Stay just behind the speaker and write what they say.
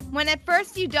When at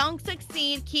first you don't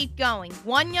succeed, keep going.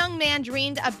 One young man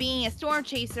dreamed of being a storm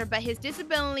chaser, but his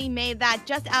disability made that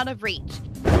just out of reach.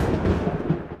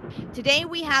 Today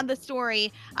we have the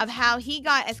story of how he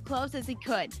got as close as he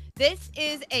could. This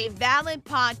is a Valid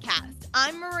podcast.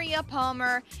 I'm Maria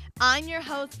Palmer. I'm your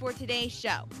host for today's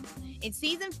show. In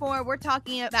season 4, we're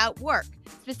talking about work,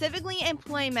 specifically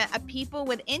employment of people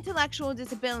with intellectual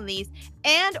disabilities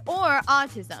and or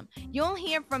autism. You'll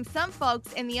hear from some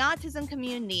folks in the autism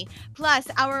community. Plus,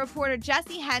 our reporter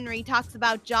Jesse Henry talks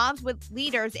about jobs with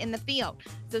leaders in the field.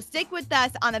 So stick with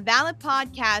us on a Valid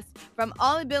podcast from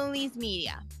All Abilities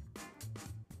Media.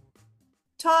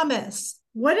 Thomas,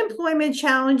 what employment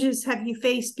challenges have you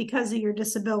faced because of your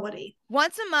disability?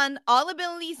 Once a month, All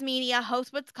Abilities Media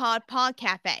hosts what's called Pod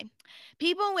Cafe.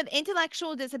 People with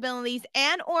intellectual disabilities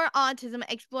and or autism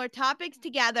explore topics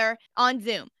together on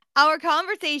Zoom. Our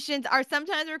conversations are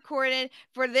sometimes recorded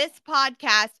for this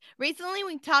podcast. Recently,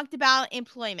 we talked about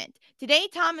employment. Today,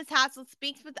 Thomas Hassel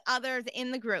speaks with others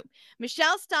in the group.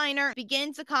 Michelle Steiner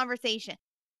begins the conversation.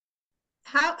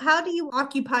 How do you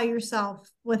occupy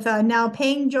yourself with a now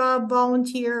paying job,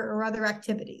 volunteer, or other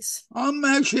activities? I'm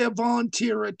actually a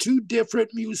volunteer at 2 different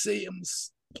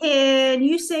museums. Can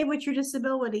you say what your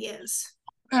disability is?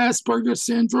 Asperger's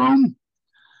syndrome.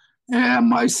 And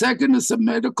my second is a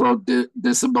medical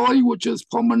disability, which is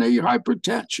pulmonary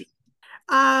hypertension.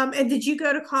 And did you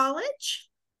go to college?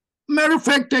 Matter of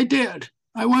fact, I did.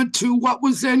 I went to what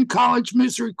was then College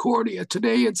Misericordia.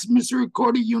 Today it's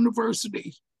Misericordia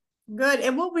University. Good.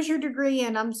 And what was your degree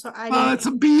in? I'm sorry. It's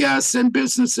a BS in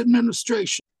business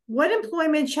administration. What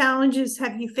employment challenges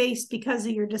have you faced because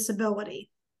of your disability?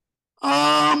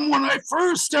 When I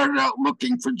first started out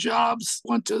looking for jobs,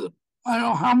 went to I don't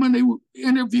know how many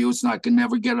interviews, and I could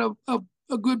never get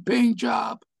a good paying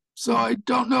job. So I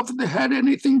don't know if it had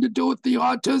anything to do with the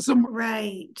autism.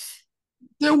 Right.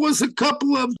 There was a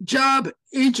couple of job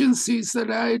agencies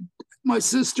that my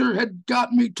sister had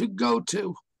got me to go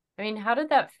to. I mean, how did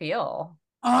that feel?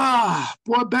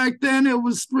 Boy, back then it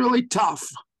was really tough.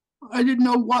 I didn't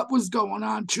know what was going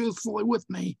on, truthfully, with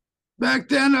me. Back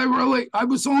then, I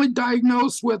was only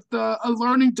diagnosed with a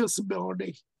learning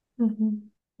disability. Mm-hmm.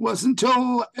 Wasn't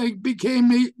until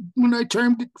when I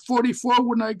turned 44,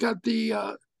 when I got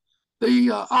the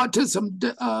autism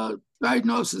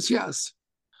diagnosis, yes.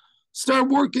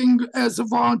 Started working as a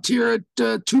volunteer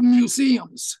at 2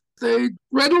 museums. They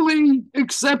readily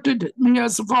accepted me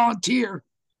as a volunteer.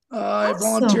 Awesome. I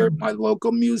volunteered at my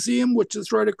local museum, which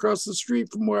is right across the street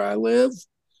from where I live.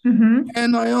 Mm-hmm.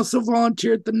 And I also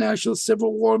volunteered at the National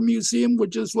Civil War Museum,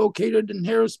 which is located in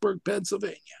Harrisburg,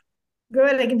 Pennsylvania.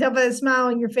 Good. I can tell by the smile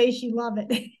on your face you love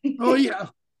it. Oh, yeah.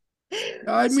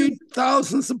 I meet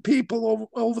thousands of people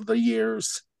over the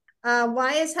years.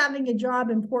 Why is having a job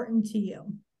important to you?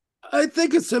 I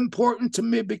think it's important to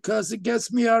me because it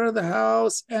gets me out of the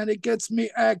house and it gets me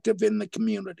active in the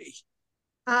community.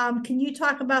 Can you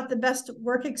talk about the best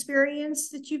work experience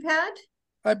that you've had?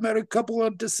 I've met a couple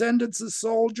of descendants of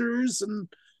soldiers and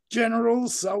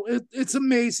generals, so it's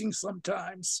amazing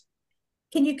sometimes.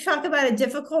 Can you talk about a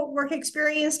difficult work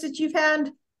experience that you've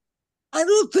had? I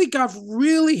don't think I've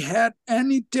really had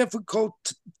any difficult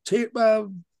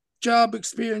job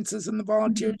experiences in the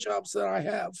volunteer jobs that I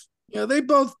have. Yeah, they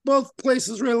both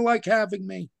places really like having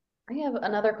me. I have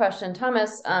another question.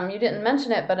 Thomas, you didn't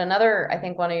mention it, but I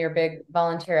think one of your big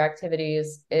volunteer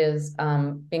activities is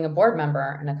being a board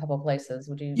member in a couple of places.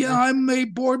 Would you? Yeah, I'm a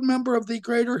board member of the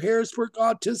Greater Harrisburg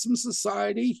Autism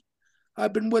Society.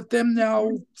 I've been with them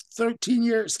now 13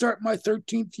 years, start my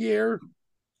 13th year.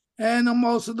 And I'm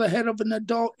also the head of an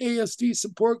adult ASD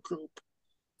support group.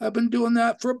 I've been doing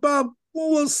that for about,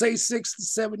 we'll say 6 to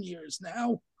 7 years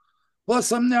now.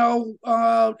 Plus, I'm now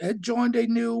had joined a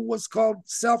new what's called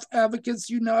Self Advocates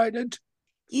United.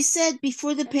 You said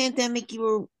before the pandemic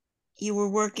you were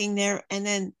working there, and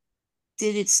then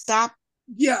did it stop?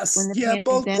 Yes,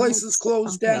 both places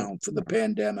closed down for the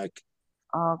pandemic.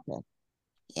 Okay,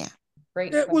 yeah.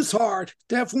 Great. It was hard,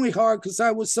 definitely hard, because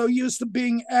I was so used to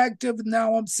being active, and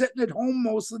now I'm sitting at home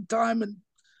most of the time, and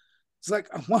it's like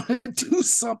I want to do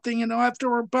something.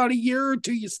 After about a year or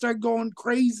two, you start going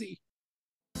crazy.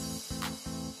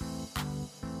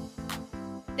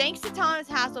 Thanks to Thomas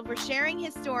Hassel for sharing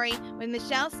his story with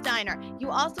Michelle Steiner. You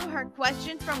also heard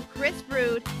questions from Chris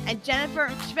Brood and Jennifer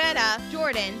Shveta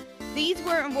Jordan. These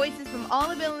were voices from All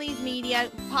Abilities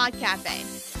Media Pod Cafe.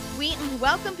 We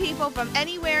welcome people from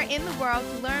anywhere in the world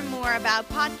to learn more about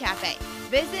Pod Cafe.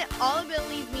 Visit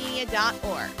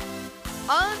allabilitiesmedia.org.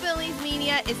 All Abilities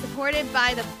Media is supported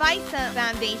by the FISA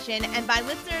Foundation and by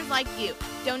listeners like you.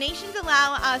 Donations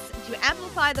allow us to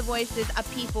amplify the voices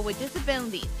of people with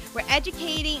disabilities. We're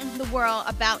educating the world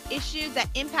about issues that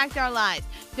impact our lives.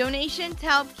 Donations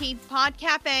help keep Pod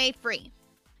Cafe free.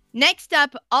 Next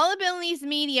up, All Abilities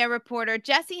Media reporter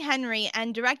Jesse Henry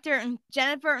and director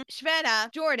Jennifer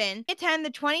Shveta Jordan attend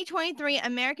the 2023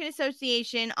 American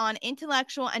Association on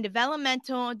Intellectual and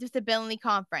Developmental Disability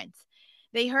Conference.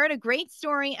 They heard a great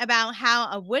story about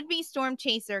how a would-be storm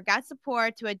chaser got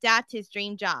support to adapt his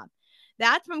dream job.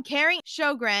 That's from Carrie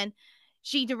Sjogren.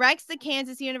 She directs the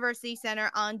Kansas University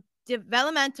Center on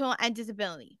Developmental and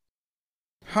Disability.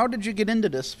 How did you get into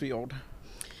this field?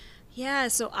 Yeah,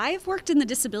 so I've worked in the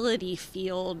disability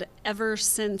field ever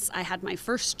since I had my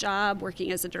first job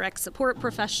working as a direct support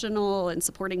professional and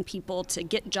supporting people to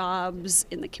get jobs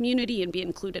in the community and be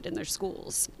included in their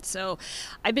schools. So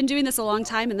I've been doing this a long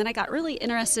time, and then I got really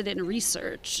interested in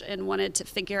research and wanted to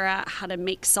figure out how to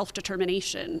make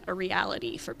self-determination a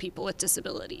reality for people with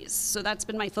disabilities. So that's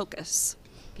been my focus.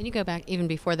 Can you go back even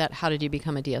before that? How did you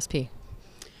become a DSP?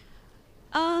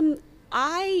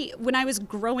 When I was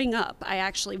growing up, I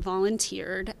actually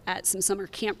volunteered at some summer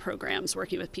camp programs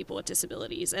working with people with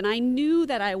disabilities, and I knew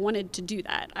that I wanted to do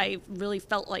that. I really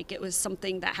felt like it was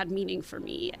something that had meaning for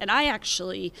me, and I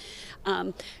actually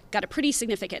got a pretty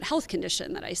significant health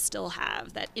condition that I still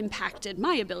have that impacted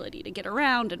my ability to get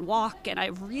around and walk, and I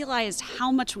realized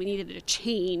how much we needed to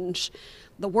change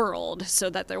the world so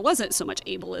that there wasn't so much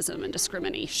ableism and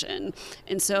discrimination.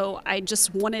 And so I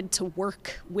just wanted to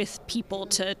work with people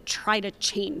to try to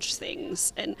change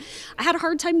things. And I had a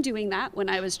hard time doing that when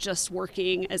I was just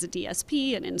working as a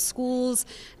DSP and in schools.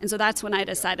 And so that's when I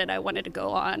decided I wanted to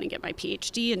go on and get my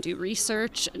PhD and do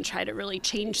research and try to really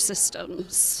change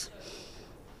systems.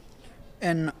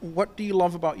 And what do you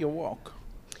love about your work?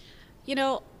 You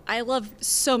know, I love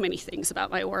so many things about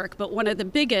my work, but one of the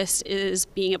biggest is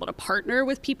being able to partner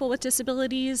with people with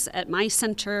disabilities. At my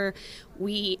center,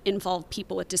 we involve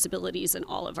people with disabilities in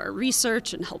all of our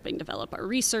research and helping develop our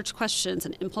research questions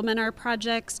and implement our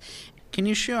projects. Can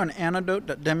you share an anecdote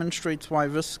that demonstrates why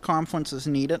this conference is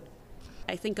needed?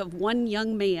 I think of one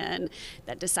young man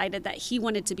that decided that he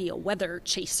wanted to be a weather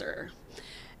chaser.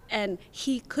 And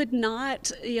he could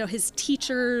not, his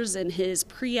teachers and his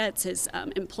PREETs, his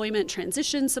employment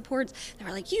transition supports, they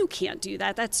were like, you can't do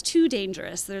that. That's too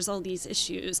dangerous. There's all these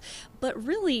issues. But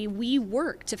really, we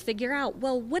worked to figure out,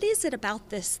 well, what is it about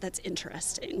this that's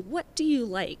interesting? What do you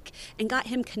like? And got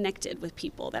him connected with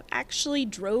people that actually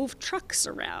drove trucks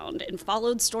around and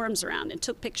followed storms around and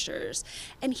took pictures.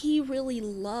 And he really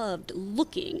loved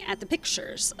looking at the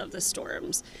pictures of the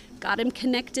storms. Got him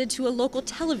connected to a local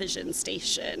television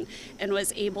station and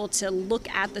was able to look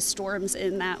at the storms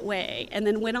in that way, and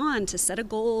then went on to set a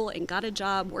goal and got a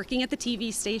job working at the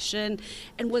TV station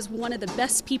and was one of the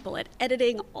best people at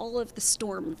editing all of the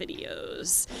storm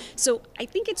videos. So I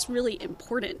think it's really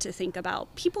important to think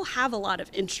about people have a lot of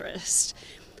interest.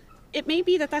 It may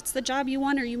be that that's the job you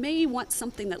want, or you may want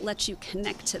something that lets you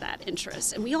connect to that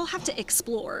interest. And we all have to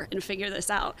explore and figure this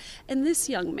out. And this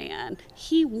young man,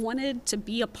 he wanted to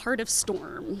be a part of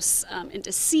storms and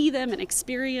to see them and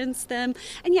experience them.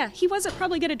 And yeah, he wasn't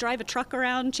probably going to drive a truck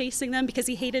around chasing them because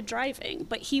he hated driving,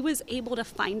 but he was able to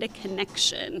find a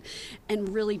connection and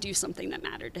really do something that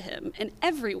mattered to him. And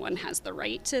everyone has the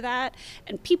right to that.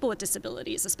 And people with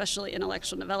disabilities, especially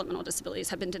intellectual and developmental disabilities,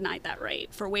 have been denied that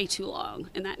right for way too long.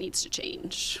 And that needs to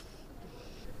change.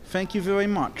 Thank you very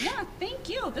much. Yeah, thank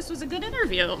you. This was a good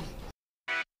interview.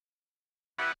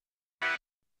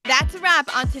 That's a wrap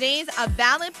on today's A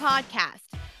Valid Podcast.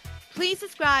 Please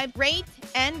subscribe, rate,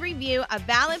 and review A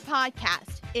Valid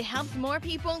Podcast. It helps more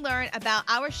people learn about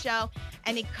our show,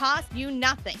 and it costs you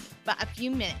nothing but a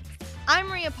few minutes. I'm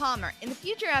Maria Palmer. In the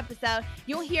future episode,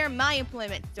 you'll hear my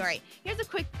employment story. Here's a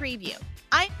quick preview.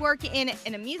 I work in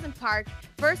an amusement park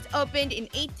first opened in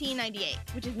 1898,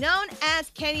 which is known as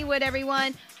Kennywood,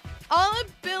 everyone. All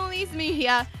Abilities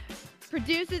Media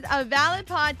produces A Valid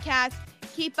Podcast.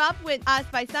 Keep up with us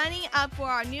by signing up for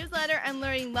our newsletter and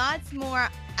learning lots more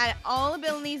at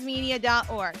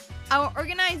allabilitiesmedia.org. Our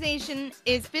organization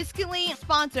is fiscally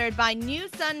sponsored by New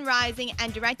Sun Rising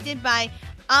and directed by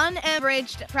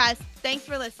Unabridged Press. Thanks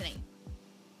for listening.